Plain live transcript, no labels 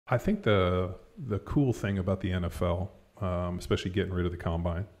I think the cool thing about the NFL, especially getting rid of the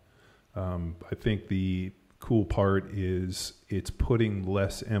combine, I think the cool part is it's putting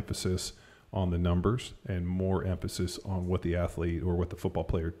less emphasis on the numbers and more emphasis on what the athlete or what the football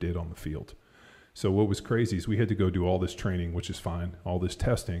player did on the field. So what was crazy is we had to go do all this training, which is fine, all this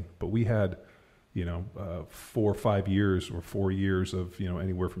testing, but we had, 4 or 5 years or 4 years of,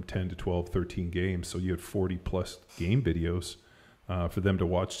 anywhere from 10 to 12, 13 games. So you had 40 plus game videos for them to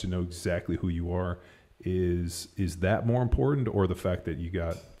watch to know exactly who you are. Is that more important, or the fact that you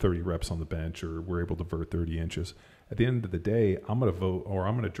got 30 reps on the bench or were able to vert 30 inches? At the end of the day, I'm going to vote, or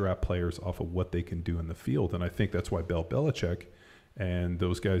I'm going to draft players off of what they can do in the field. And I think that's why Bill Belichick and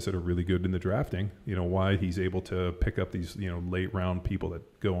those guys that are really good in the drafting, why he's able to pick up these, late round people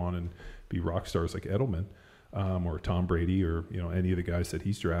that go on and be rock stars like Edelman or Tom Brady or, any of the guys that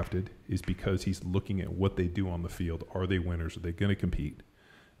he's drafted, is because he's looking at what they do on the field. Are they winners? Are they going to compete?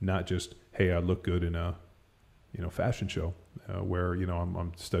 Not just, hey, I look good in a, fashion show where,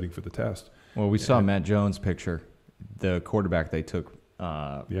 I'm studying for the test. Well, we saw Matt Jones' picture, the quarterback they took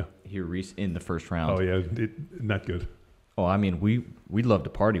here in the first round. Oh, yeah, not good. Oh, I mean, we'd love to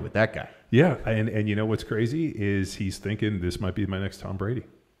party with that guy. Yeah, and what's crazy is he's thinking this might be my next Tom Brady.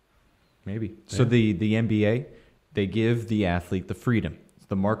 Maybe. Yeah. So the NBA, they give the athlete the freedom.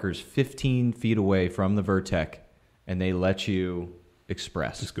 The marker's 15 feet away from the vertex, and they let you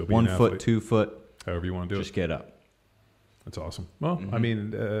express. Just go be 1 an foot, athlete. 2 foot. However you want to do it. Just get up. That's awesome. Well, I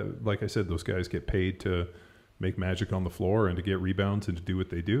mean, like I said, those guys get paid to make magic on the floor and to get rebounds and to do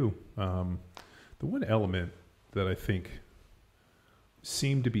what they do. The one element that I think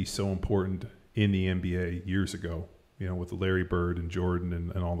seemed to be so important in the NBA years ago, with Larry Bird and Jordan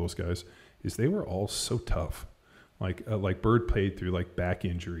and all those guys, is they were all so tough. Like Bird played through like back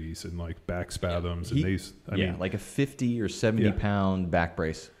injuries and like back spasms, like a 50 or 70 pound back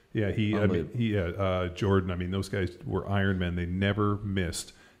brace. Yeah, Jordan. I mean, those guys were Iron Men. They never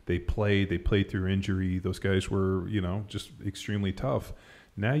missed. They played through injury. Those guys were, just extremely tough.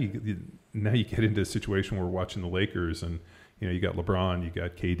 Now you get into a situation where we're watching the Lakers, and you got LeBron, you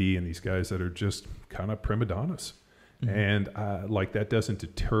got KD, and these guys that are just kind of prima donnas, and that doesn't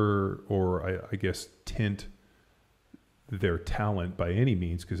deter or I guess tint their talent by any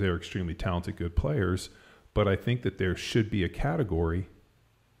means, because they're extremely talented, good players. But I think that there should be a category,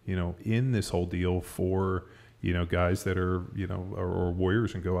 in this whole deal for, guys that are, or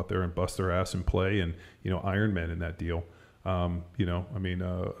warriors and go out there and bust their ass and play, and, Iron Men in that deal.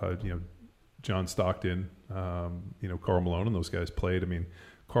 John Stockton, Karl Malone and those guys played. I mean,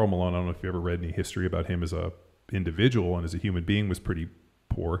 Karl Malone, I don't know if you ever read any history about him as a individual and as a human being, was pretty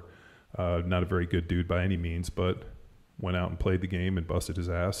poor. Not a very good dude by any means, but went out and played the game and busted his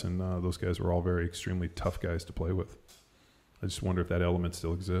ass. And those guys were all very extremely tough guys to play with. I just wonder if that element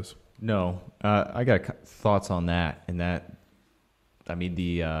still exists. No, I got thoughts on that. And that, I mean,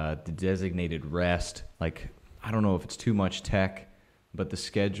 the designated rest, like, I don't know if it's too much tech, but the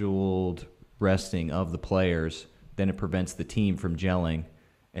scheduled resting of the players, then it prevents the team from gelling.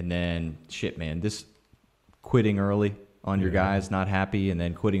 And then, this quitting early on your guys, not happy, and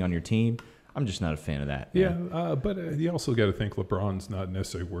then quitting on your team, I'm just not a fan of that. Yeah, but you also got to think LeBron's not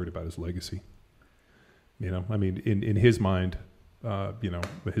necessarily worried about his legacy. I mean, in his mind,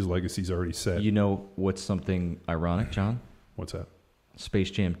 his legacy's already set. You know what's something ironic, John? What's that? Space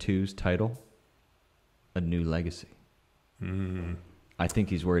Jam 2's title, A New Legacy. I think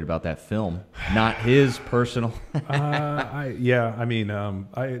he's worried about that film, not his personal. I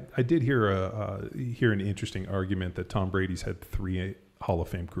did hear an interesting argument that Tom Brady's had 3 Hall of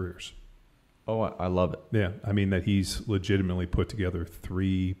Fame careers. Oh, I love it. Yeah, I mean that he's legitimately put together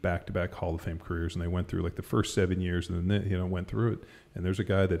 3 back-to-back Hall of Fame careers, and they went through like the first 7 years, and then went through it. And there's a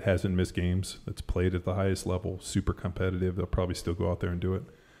guy that hasn't missed games, that's played at the highest level, super competitive. They'll probably still go out there and do it.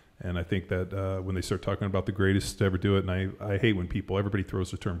 And I think that when they start talking about the greatest to ever do it, and I hate when everybody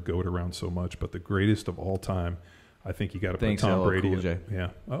throws the term GOAT around so much, but the greatest of all time, I think you got to put Tom Brady. Cool J. Yeah.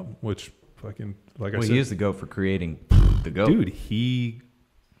 Oh, which fucking I said. Well, he is the GOAT for creating the GOAT. Dude, he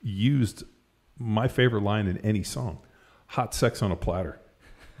used my favorite line in any song, "Hot Sex on a Platter."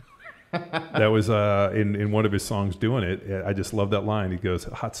 That was in one of his songs doing it. I just love that line. He goes,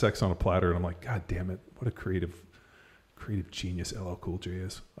 "Hot sex on a platter," and I'm like, God damn it, what a creative genius LL Cool J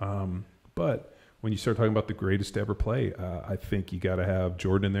is. But when you start talking about the greatest to ever play, I think you got to have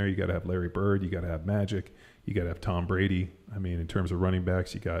Jordan in there. You got to have Larry Bird. You got to have Magic. You got to have Tom Brady. I mean, in terms of running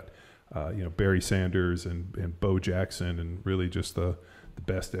backs, you got Barry Sanders and Bo Jackson, and really just the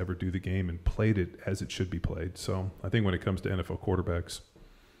best to ever do the game and played it as it should be played. So I think when it comes to NFL quarterbacks,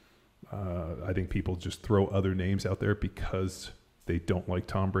 I think people just throw other names out there because they don't like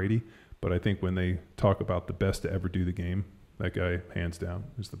Tom Brady. But I think when they talk about the best to ever do the game, that guy, hands down,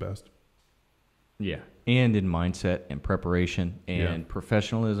 is the best. Yeah, and in mindset and preparation and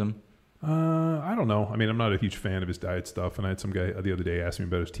professionalism. I don't know. I mean, I'm not a huge fan of his diet stuff, and I had some guy the other day ask me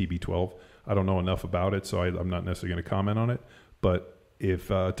about his TB12. I don't know enough about it, so I'm not necessarily going to comment on it. But if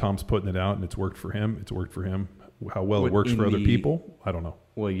Tom's putting it out and it's worked for him, it's worked for him. How well it works for other people, I don't know.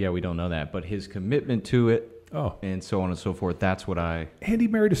 Well, yeah, we don't know that. But his commitment to it and so on and so forth, that's what I... And he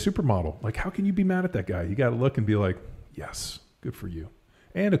married a supermodel. Like, how can you be mad at that guy? You got to look and be like, yes, good for you.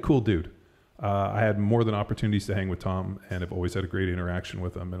 And a cool dude. I had more than opportunities to hang with Tom, and have always had a great interaction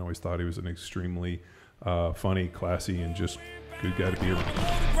with him, and always thought he was an extremely funny, classy, and just good guy to be around.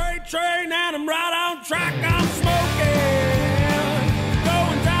 Freight train and I'm right on track, I'm smoking.